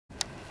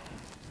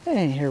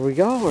And here we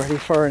go, ready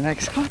for our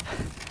next clip.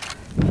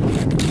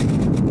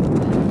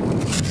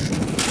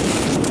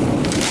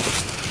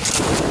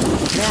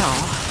 Now,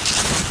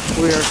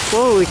 we are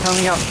slowly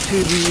coming up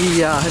to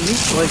the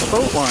Meech Lake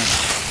boat launch.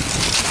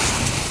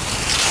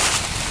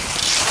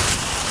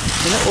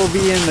 And it will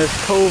be in this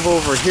cove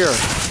over here.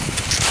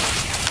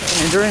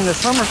 And during the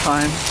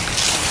summertime,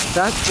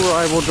 that's where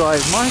I will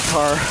drive my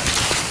car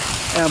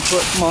and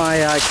put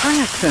my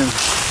kayaks in.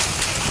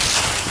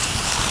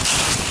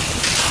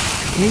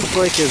 Meech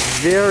Lake is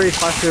very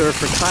popular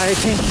for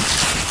kayaking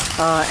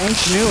and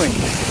canoeing.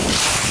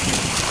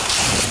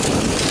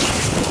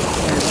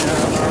 And there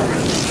are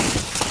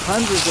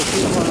hundreds of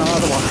people in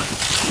Ottawa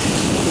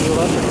who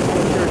love to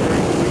come here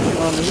during the week and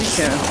on the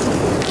weekend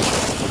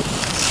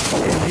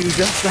and do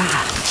just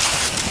that.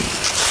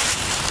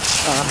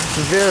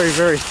 It's very,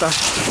 very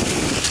special.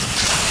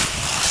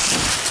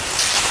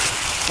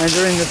 And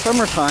during the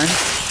summertime,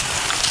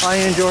 I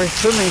enjoy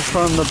swimming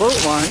from the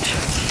boat launch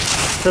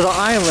to the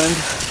island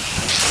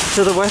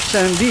to the West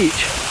End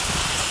beach.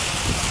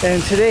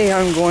 And today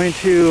I'm going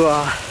to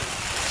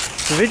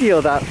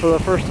video that for the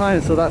first time,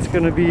 so that's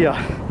going to be a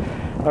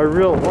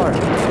real lark.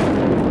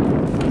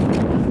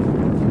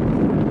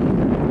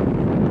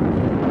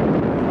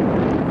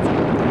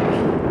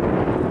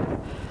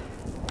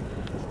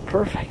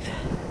 Perfect.